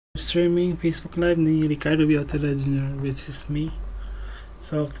streaming Facebook Live ni Ricardo Biotera Jr., which is me.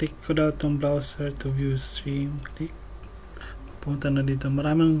 So, click ko daw itong browser to view stream. Click. Punta na dito.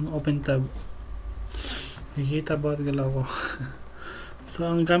 Maraming open tab. Nakikita bawat galaw ko. So,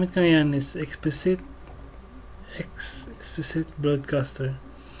 ang gamit ko ngayon is explicit broadcaster.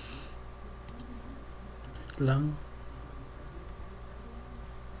 Wait lang.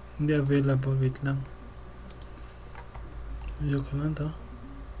 Hindi available. Wait lang. Video ko lang to.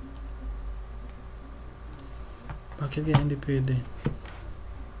 Bakit yan hindi pwede?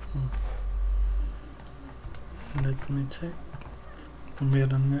 Let me check. Kung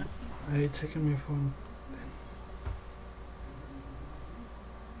meron nga. I check my phone.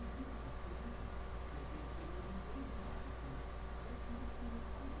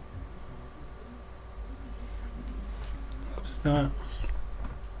 Oops, now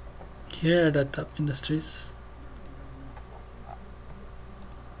here are the top industries.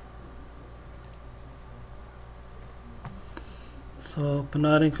 So,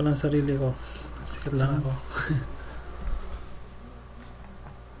 panoorin ko lang sarili ko. Sikat lang ako.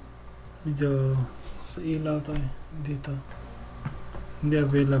 Medyo sa ilaw to eh. Dito. Hindi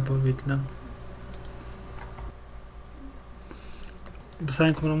available. Wait lang.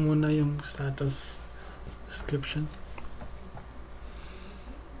 Basahin ko lang muna yung status description.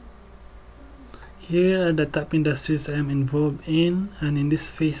 Here are the top industries I am involved in, and in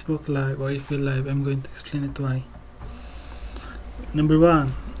this Facebook Live or if Live, I'm going to explain it why. Number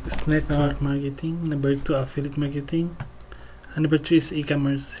 1 is network marketing. Number 2, affiliate marketing. And number 3 is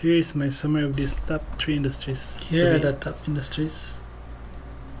e-commerce. Here is my summary of these top 3 industries. Here are the top industries.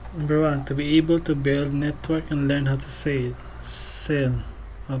 Number 1, to be able to build network and learn how to sell.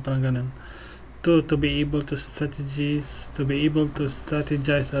 Parang ganun. 2, to be able to strategize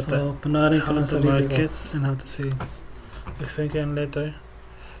at so, panoorin ko lang sa market and how to sell. Explain ko yan later.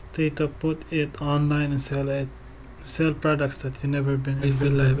 3, to put it online and sell products that you never been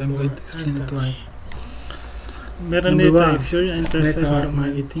live. I'm going to explain it why. Meron dito, if you're interested in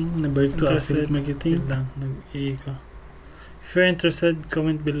marketing. Number 2, affiliate marketing. If you're interested,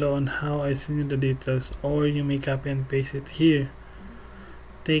 comment below on how I send you the details, or you may copy and paste it here.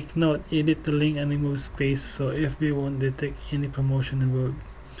 Take note, edit the link and remove space so FB won't detect any promotion involved.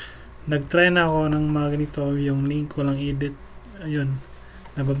 Nag-try na ako ng mga ganito, yung link ko lang edit. Ayun,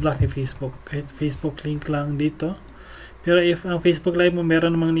 nabablock ni Facebook. Kahit Facebook link lang dito. Pero if ang Facebook Live mo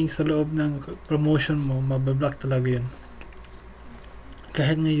meron namang link sa loob ng promotion mo, mabablock talaga yun.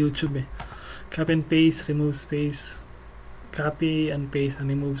 Kahit nga YouTube eh. Copy and paste, remove space. Copy and paste and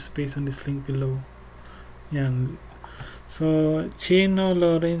remove space on this link below. Yan. So, Chino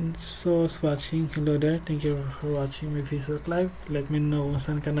Lorenzo is watching. Hello there. Thank you for watching my Facebook Live. Let me know kung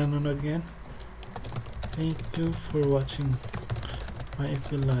saan ka nanonood ngayon. Thank you for watching my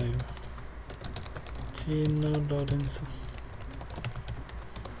Facebook Live. Chino Lorenzo.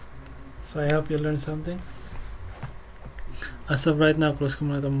 So I hope you learned something. As of right now, close ko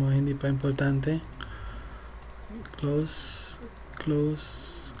muna ito mga hindi pa importante. Close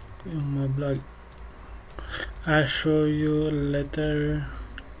yung mga vlog. I'll show you later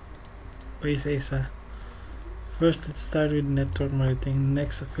pa isa-isa. First, let's start with network marketing.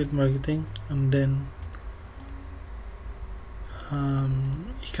 Next, affiliate marketing, and then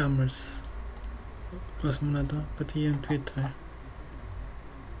e-commerce. Close muna to, pati yung Twitter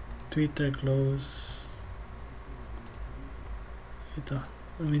close. Ito,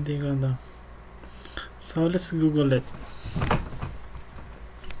 maintain ko lang to. So let's Google it.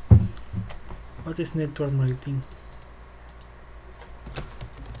 What is network marketing?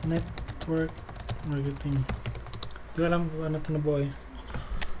 Network marketing. Hindi ko alam kung ano ito na boy.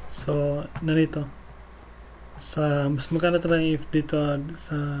 So, narito. Mas maganda talaga if dito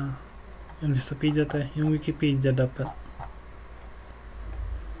sa Wikipedia to, yung Wikipedia dapat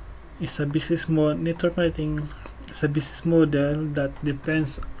is a business model. Network marketing is a business model that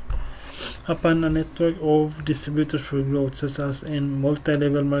depends upon a network of distributors for growth, such as in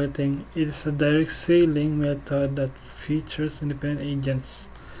multi-level marketing. It is a direct selling method that features independent agents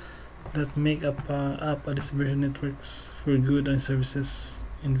that make up a distribution networks for goods and services.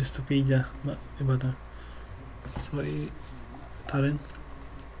 In Wikipedia, iba to. So, ito rin.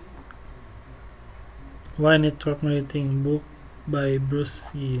 Why Network Marketing? Book by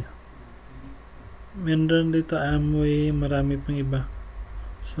Bruce Yee. Meron dito Amway, marami pang iba.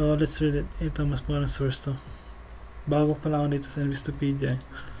 So let's read it. Ito mas parang source to. Bago pala ako dito sa Wikipedia.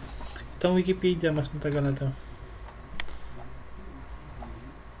 Itong Wikipedia mas matagal na to.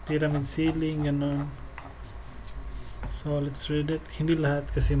 Pyramid ceiling, gano'n. So let's read it. Hindi lahat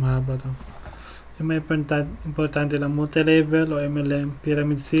kasi mahaba to. Yung may importante lang, multi-level o MLM,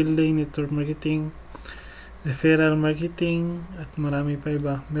 pyramid selling, network marketing, referral marketing, at marami pa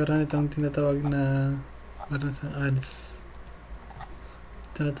iba. Meron itong tinatawag na ads,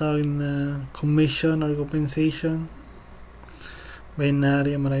 tinatawag na commission or compensation,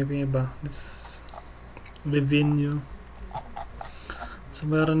 binary, marami pa iba. It's revenue. So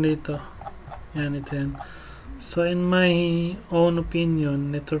meron dito, yan, ito yan. So in my own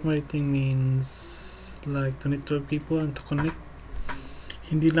opinion, network marketing means like to network people and to connect.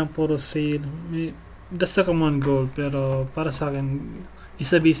 Hindi lang puro sale. That's the common goal, pero para sa akin,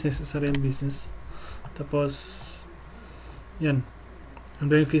 is a business, is a real business. Tapos, yan. I'm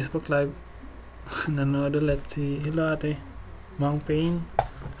doing Facebook Live. Nanood ulit si hello ate, Mang Pain,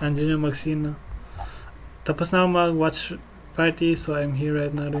 andyan yung Magsino. Tapos na mag-watch party, so I'm here right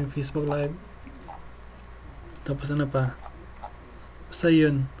now doing Facebook Live. Tapos ano pa? Basta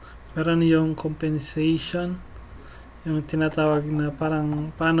yun. Meron yung compensation, yung tinatawag na parang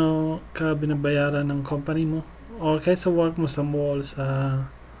paano ka binabayaran ng company mo or kahit sa work mo, sa mall, sa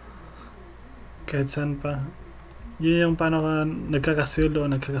kahit saan pa. Yun yung paano ka nagkakasweldo o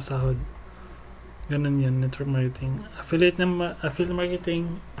nagkakasahod. Ganun yan, network marketing. Affiliate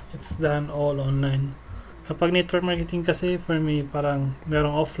marketing, it's done all online. Kapag network marketing kasi, for me, parang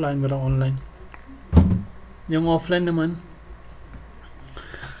merong offline, merong online. Yung offline naman,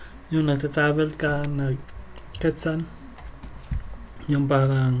 yung nagta-travel ka, kahit saan, yung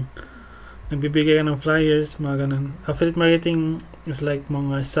parang nagbibigay ka ng flyers, mga ganun. Affiliate marketing is like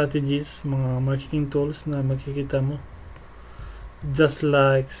mga strategies, mga marketing tools na makikita mo, just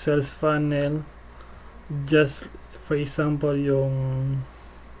like sales funnel, just for example yung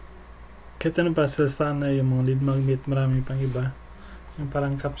kahit ano pa, sales funnel, yung mga lead magnet, marami pang iba, yung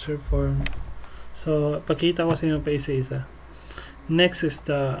parang capture form. So pakita ko sa inyo pa isa-isa. Next is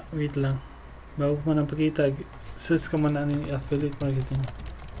the, wait lang, bago ko man ang pakita, search ka man ano yung affiliate marketing.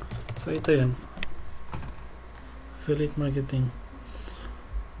 So ito yan, affiliate marketing.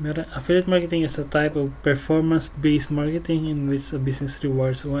 Affiliate marketing is a type of performance-based marketing in which a business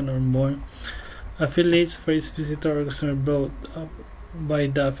rewards one or more affiliates for its visitor or customer brought up by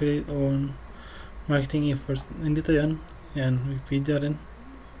the affiliate on marketing efforts. Nandito yan, yan, Wikipedia rin.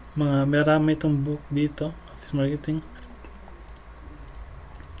 Marami itong book dito, affiliate marketing.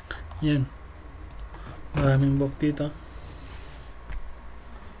 Yan. Maraming book dito.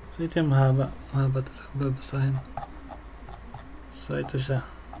 So ito yung mahaba talaga babasahin. So ito siya,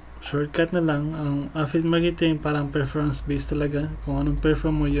 shortcut na lang. Ang affiliate marketing parang performance based talaga. Kung anong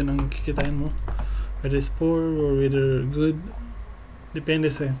perform mo, yun ang kikitain mo, whether it's poor or whether good, depende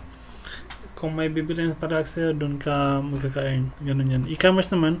sa'yo. Kung may bibili ng product sa'yo, doon ka magkaka-earn. Ganun yan. E-commerce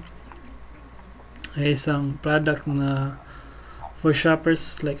naman ay isang product na for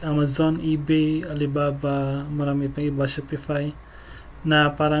shoppers like Amazon, eBay, Alibaba, marami pang iba, Shopify, na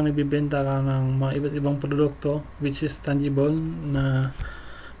parang nagbibenta ka ng mga iba't ibang produkto which is tangible, na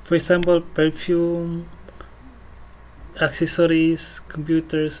for example, perfume, accessories,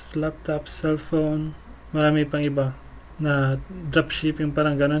 computers, laptops, cellphone, marami pang iba, na dropshipping,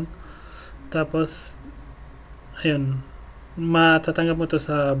 parang ganun. Tapos, ayun, matatanggap mo to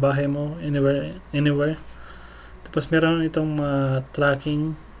sa bahay mo, anywhere. Tapos meron itong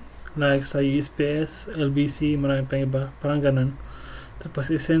tracking like sa USPS, LBC, marami pang iba, parang ganun. Tapos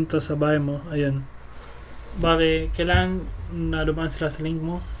isend to sa bahay mo, ayun. Bali, kailangan na dumaan sila sa link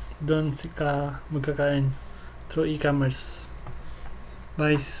mo, doon ka magkaka-earn through e-commerce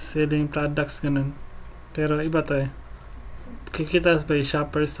by selling products, ganun. Pero iba to eh. Kikita by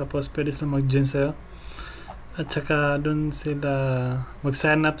shoppers, tapos pwede sila mag-join sa'yo. At saka doon sila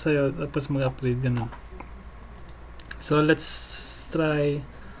mag-sign up sa'yo, tapos mag-upgrade, ganun. So let's try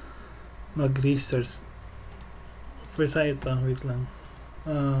mag-research. First ito, wait lang.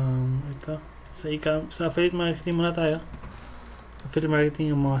 Ito sa affiliate marketing muna tayo. Affiliate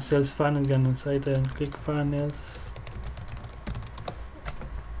marketing, yung mga sales funnel, ganun. So ito yung click funnels.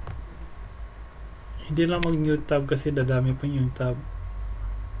 Hindi lang mag-new tab kasi dadami pa yung tab.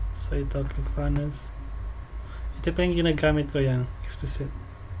 So ito, click funnels. Ito pa yung ginagamit ko, yan, explicit.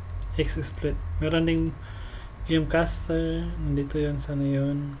 X-split. Meron ding Gamecaster, nandito yun, sana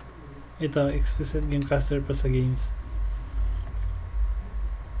yun. Ito, explicit Gamecaster pa sa games.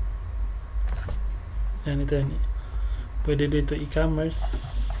 Yan, ito yan. Pwede dito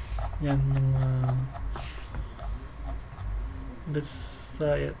e-commerce. Yan, let's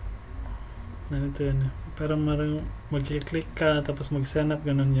try it. Nandito yan. Pero mag-click ka, tapos mag-sign up,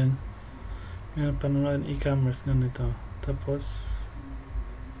 ganun yan. Yan, panonood e-commerce, ganito. Tapos,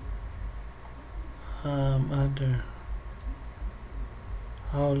 other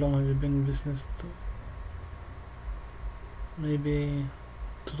How long have you been in business? Maybe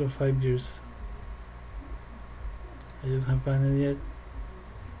 2 to 5 years. I don't have panel yet.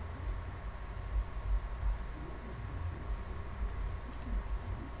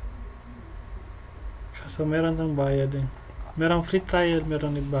 So meron tang bayad eh. Merong free trial,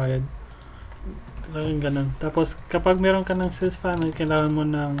 merong nagbayad. Laging ganun. Tapos kapag meron ka ng sales funnel, kailangan mo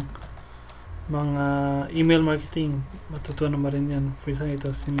ng mga email marketing. Matutunan mo rin yan. For example,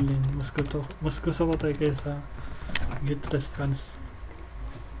 ito, Sinlin. Mas gusto ko tayo kaysa get response.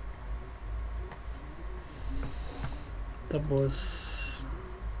 Tapos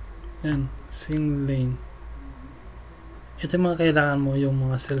yan, Sinlin. Ito yung mga kailangan mo, yung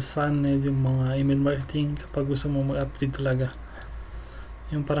mga sales funnel, yung mga email marketing kapag gusto mo mag-upgrade talaga.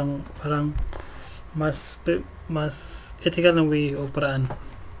 Yung parang mas ethical na way o paraan.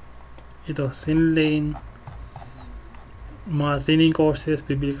 Ito, Sinlane, mga training courses,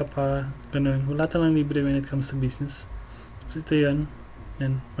 bibili ka pa, ganun. Wala talang libre when it comes to business. So, ito yan,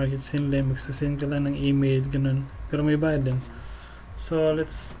 market Sinlane, magsasend ka lang ng email, ganun. Pero may bayad din. So,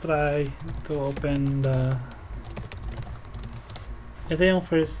 let's try to open the... Ito yung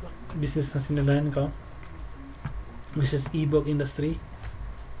first business na sinilahan ko, which is ebook industry.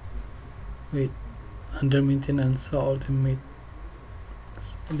 Wait, under maintenance, so ultimate.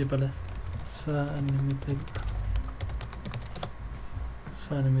 Hindi pala. Sa unlimited.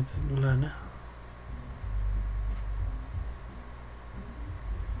 Wala na.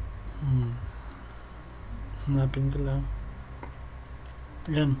 Hanapin ko lang.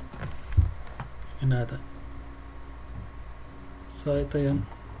 Yan. Yan nata. So, ito yan.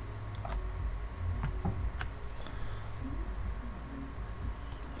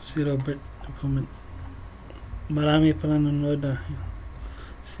 Si Robert comment. Marami pa nanonood ah.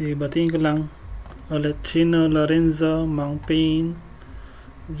 Batiin ko lang ulit. Chino, Lorenzo, Mang Pain,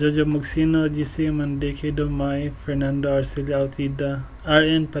 Jojo Mugsino, GC Mandeke Domay, Fernando Arcelia Altida,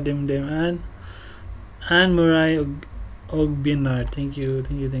 RN Padimdem, and Muray og Binar. Thank you.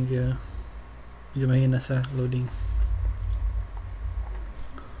 Medyo mahina siya loading.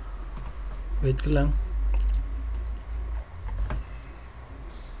 Wait ko lang.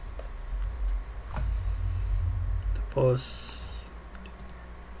 Tapos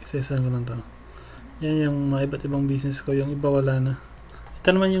isa-isa ko lang to. Yan yung mga iba't ibang business ko. Yung iba wala na.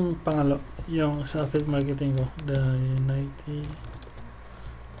 Ito naman yung pangalo. Yung sa affiliate marketing ko. The United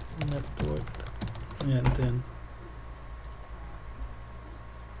Network. Ayan, ito yan.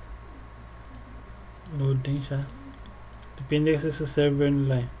 Loading siya. Depende kasi sa server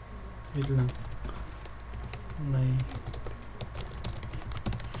nila eh. Wait lang.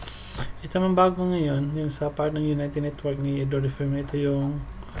 Ito man bago ngayon, yung sa part ng United Network ni Eduardo Firme, ito yung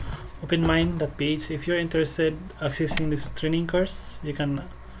openmind.ph. If you're interested accessing this training course, you can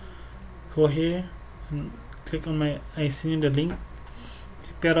go here and click on I send you the link.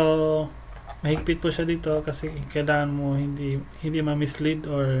 Pero mahigpit po siya dito kasi kailangan mo hindi ma-mislead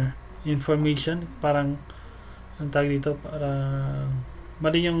or information. Parang ang tag dito, parang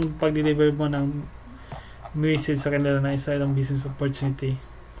mali yung pag-deliver mo ng message sa kanila na isa itong business opportunity.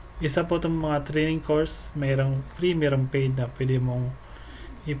 Isa po itong mga training course, mayroong free, mayroong paid na pwede mong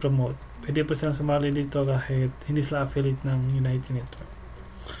i-promote. Pwede po silang sumali dito kahit hindi sila affiliate ng United Network.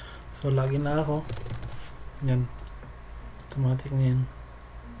 So, login na ako. Yan. Automatic na yan.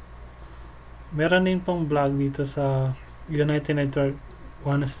 Meron din pong vlog dito sa United Network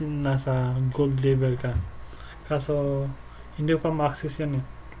once nasa gold level ka. Kaso, hindi pa ma-access yan eh.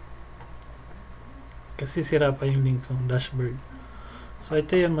 Kasi sira pa yung link ko, dashboard. So,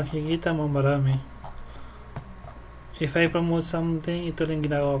 ito yun, makikita mo marami. If I promote something, ito lang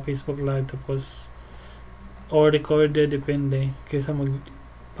ginagawa ko Facebook Live, tapos or recorded, depende. Kaysa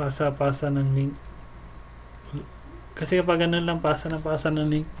magpasa-pasa ng link. Kasi kapag ganun lang, pasa ng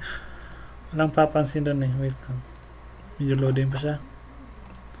link, walang papansin doon eh. Wait lang. Medyo loading pa siya.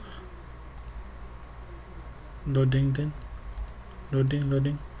 Loading din.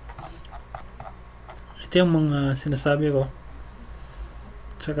 Loading. Ito yung mga sinasabi ko.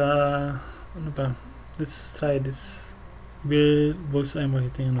 Tsaka, ano pa? Let's try this. Build bullseye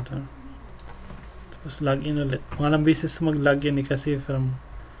marketing, ano to. Tapos login ulit. Walang basis mag-login eh kasi from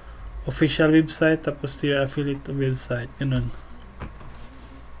official website tapos to your affiliate website. Ganun.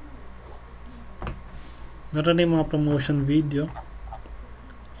 Meron din mga promotion video.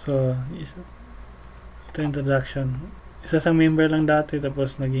 So, ito introduction. Isa sa member lang dati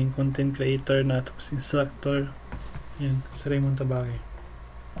tapos naging content creator na tapos instructor. Yan, si Raymond Tabake.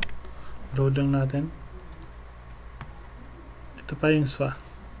 Load lang natin. Ito pa yung SWA.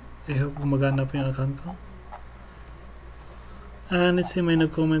 I hope gumagana pa yung account ko. Let's see, may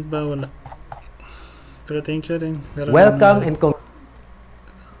nag-comment ba? Wala. Pero thank you rin. Pero Welcome and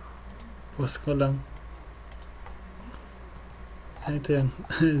post ko lang. Ito yan.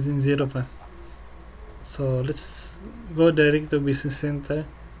 Zin 0 pa. So, let's go direct to business center.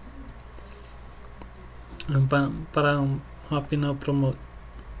 Parang happy na promote.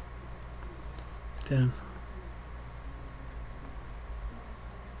 Ito yan.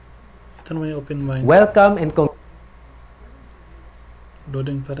 Ito naman yung open mind. welcome and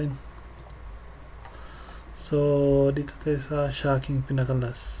Loading pa rin. So, dito tayo sa shocking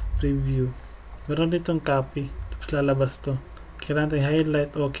pinakalas. Preview. Meron ditong copy. Tapos lalabas to. Kailangan tayo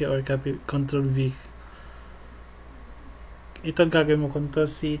highlight, okay, or copy, Ctrl V. Ito gagawin mo,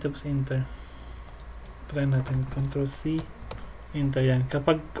 Ctrl C, tapos enter. Try natin. Ctrl C, enter yan.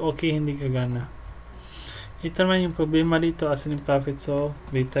 Kapag okay, hindi gagana. Ito naman yung problema dito, as in profit. So,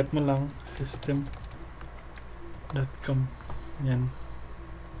 wait, type mo lang, system.com. Yan.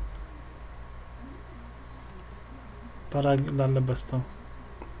 Para lalabas to.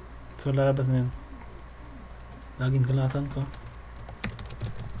 So, lalabas na yan. Laging kalatan ko.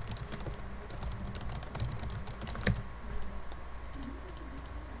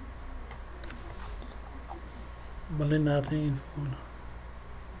 Balin natin yung info.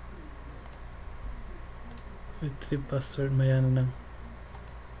 Retrieve password, maya na lang.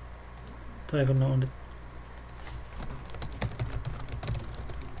 Try ko na ulit.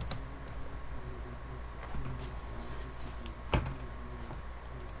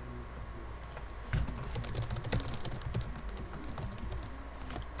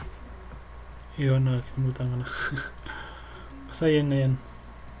 Yun na, kinimutan ko na. Basta yun na yan.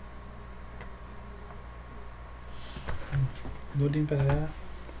 Loading pa kaya.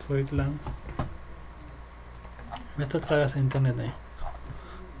 So wait lang. Ito talaga sa internet eh.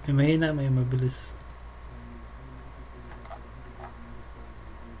 May mahina, may mabilis.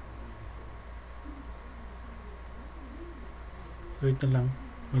 So wait na lang.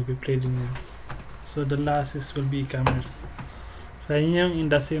 Mag-play din yan. So the last is will be e-commerce. Sa inyo yung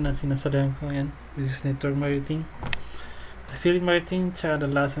industry na sinasalihan ko yan, which is network marketing, affiliate marketing, tsaka the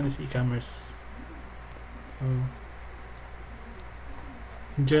last one is e-commerce. So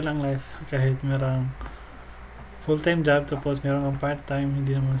enjoy lang life kahit merang full-time job tapos meron kang part-time,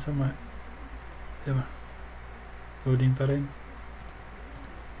 hindi naman masama, diba? Loading pa rin.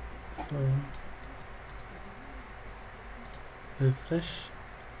 So refresh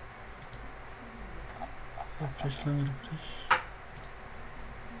lang, refresh.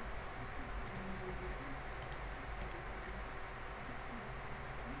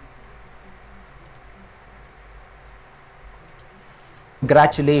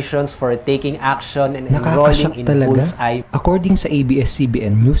 congratulations for taking action and enrolling in Bullseye. According sa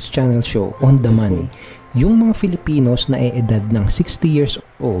ABS-CBN News Channel show On The Money, yung mga Filipinos na edad ng 60 years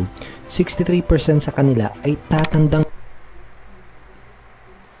old, 63% sa kanila ay tatandang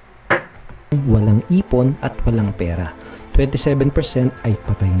walang ipon at walang pera. 27% ay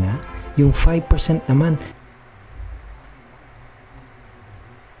patay na. Yung 5% naman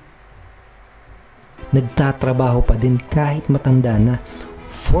nagtatrabaho pa din kahit matanda na.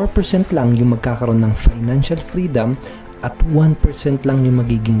 4% lang yung magkakaroon ng financial freedom at 1% lang yung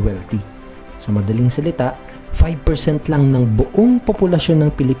magiging wealthy. Sa madaling salita, 5% lang ng buong populasyon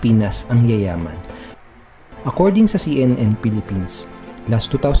ng Pilipinas ang yayaman. According sa CNN Philippines,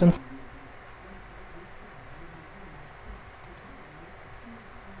 last 2014,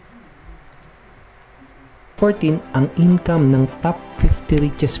 ang income ng top 50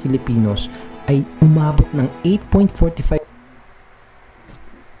 richest Filipinos ay umabot ng $8.45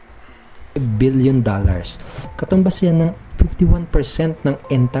 billion. Katumbas yan ng 51% ng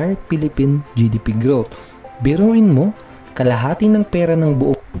entire Philippine GDP growth. Biruin mo, kalahati ng pera ng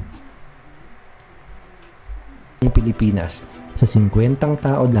buong Pilipinas. Sa 50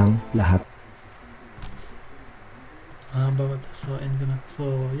 tao lang lahat. So end ko na. So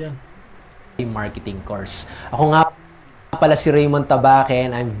yan. Marketing course. Ako nga pala si Raymond Tabaque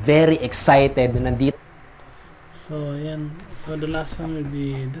and I'm very excited na nandito. So yan. So the last one will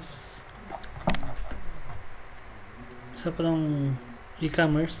be this. Isa palang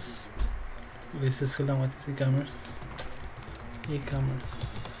e-commerce. Basis ko lang what is e-commerce. E-commerce.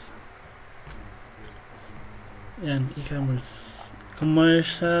 Yan, e-commerce.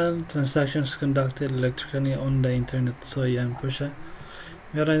 Commercial transactions conducted electronically on the internet. So yan po siya.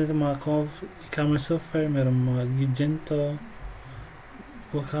 Meron dito mga e-commerce software, meron mga Magento,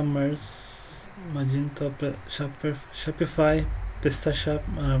 WooCommerce, Magento, Shopify, PrestaShop,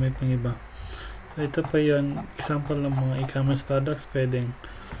 marami pang iba. So ito pa yon example ng mga e-commerce products, pwedeng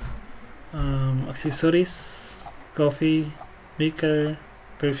accessories, coffee, maker,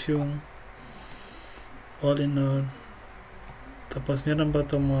 perfume, all in all. Tapos meron ba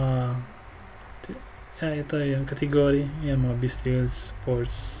itong mga ito yung category, yan mga bestials,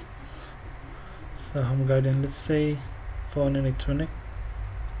 sports. Sa home garden, let's say phone and electronic.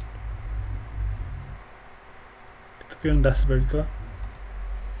 Ito po yung dashboard ko.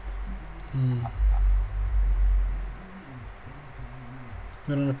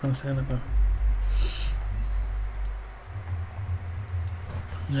 Meron na pang sana pa.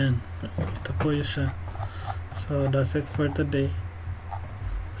 Yan, ito po yun siya. So that's it for today.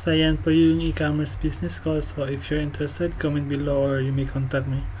 So yan po yung e-commerce business ko. So if you're interested, comment below or you may contact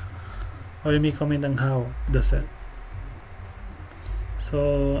me. Or you may comment on how. That's it. So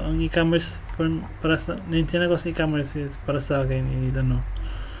ang e-commerce para sa naintindihan ko sa e-commerce is para sa akin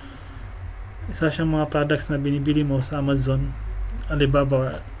isa siyang mga products na binibili mo sa Amazon, Alibaba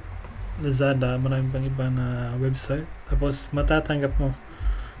or Lazada, maraming pang iba na website. Tapos matatanggap mo.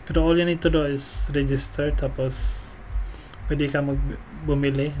 Pero all you need to do is register, tapos pwede ka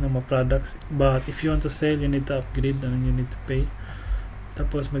bumili ng mga products. But if you want to sell, you need to upgrade and you need to pay.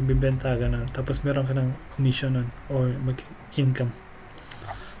 Tapos magbibenta ka na. Tapos meron ka ng commission nun or income.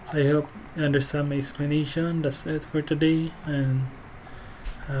 So I hope you understand my explanation. That's it for today and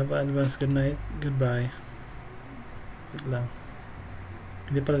have an advance good night. Goodbye. Wait lang.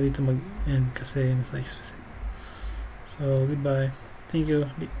 Hindi pala dito mag-end kasi nasa explicit. So goodbye. Thank you.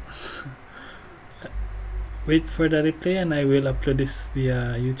 Wait for the replay and I will upload this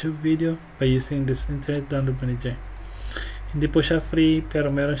via YouTube video by using this internet download manager. Hindi po siya free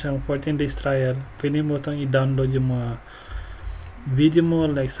pero meron siyang 14 days trial. Pwede mo itong i-download yung mga video mo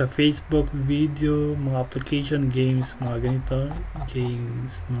like sa Facebook video, mga application, games, mga ganito,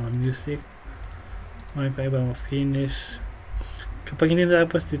 games, mga music, mga pa iba, mga finish. Kapag hindi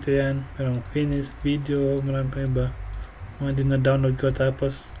natapos dito yan, merong finish, video, marami pa iba, mga din na download ko.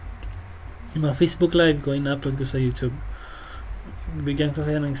 Tapos yung mga Facebook live ko, ina-upload ko sa YouTube. Bigyan ko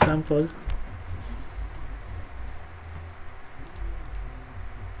kayo ng example.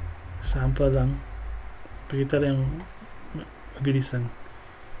 Sample lang. Pakita lang yung mabilisan.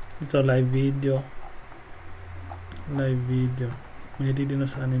 Ito live video. Live video. May din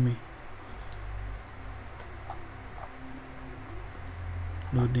sa anime.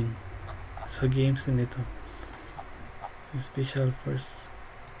 Loading. So games din ito. Special first.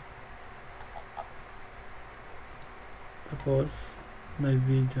 Tapos live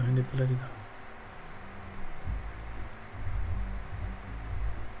video. Hindi pala dito.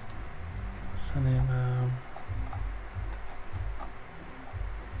 Sana yung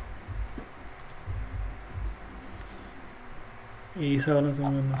iisa ko lang sa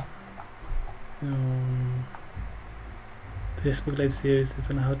mga yung Facebook live series.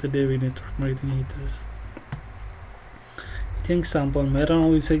 Ito na how to deal with network marketing haters. Ito yung example. Mayroon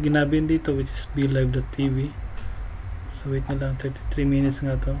akong website ginabin dito which is BeLive.tv. So wait na lang, 33 minutes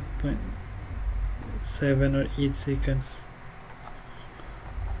nga to, 7 or 8 seconds.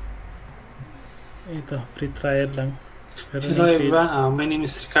 Ito, free trial lang. Pero hello everyone, my name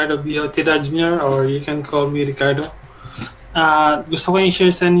is Ricardo Biotida Jr. or you can call me Ricardo. Gusto ko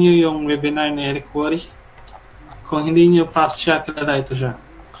i-share sa inyo yung webinar ni Eric Worry. Kung hindi nyo pa siya kilala, ito siya.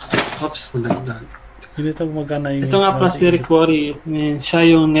 Oops, nalaglag. Hindi ito gumagana yung ito nga pa si Eric Worry.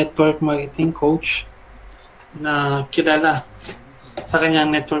 Siya yung network marketing coach na kilala sa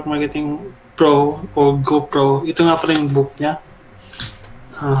kanyang network marketing pro o GoPro. Ito nga pala yung book niya.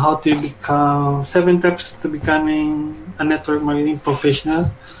 How to become 7 steps to becoming a network marketing professional.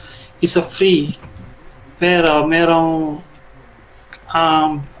 It's a free pero merong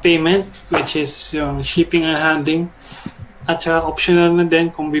payment which is yung shipping and handling at saka optional na din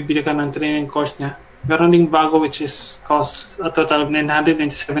kung bibili ka ng training course niya. Meron ding bago which is cost a total of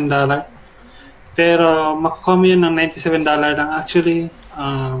 $997. Pero makukuha mo yun ng $97 lang. Actually,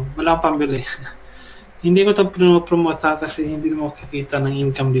 wala akong pambili. Hindi ko ito promote kasi hindi mo makikita ng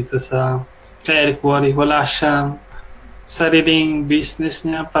income dito sa kay Eric Worry. Wala siyang sariling business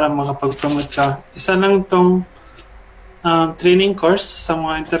niya para makapag-promote siya. Isa lang itong training course sa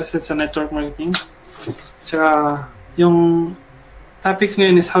mga interested sa network marketing. Tsaka yung topic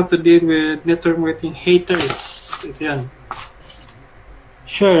ngayon is how to deal with network marketing haters. Ito yan.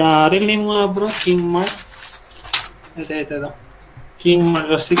 Sure, real name mo bro, King Mark. Ito. King Mark.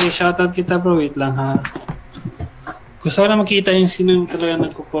 Sige, shoutout kita bro. Wait lang ha. Gusto ko na makita yung sino yung talaga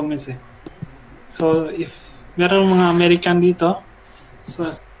nagko-comments eh. So, if meron mga American dito, so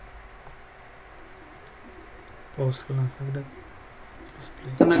pause ko lang saglit.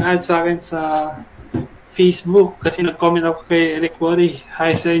 nag-add sa akin sa Facebook kasi nag-comment ako kay Eric Worry.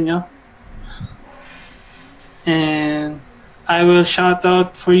 Hi sa inyo. And I will shout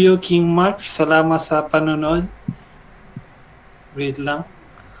out for you, King Max. Salamat sa panonood. Wait lang.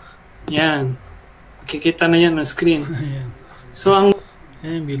 Yan. Makikita na yan on screen. Ayan. So, ang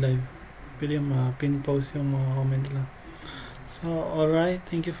Ayan, be live. Pwede yung pin post yung mga comment lang. So, alright.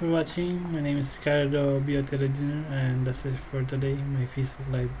 Thank you for watching. My name is Ricardo Bioterra Jr. and that's it for today. My Facebook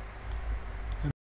Live.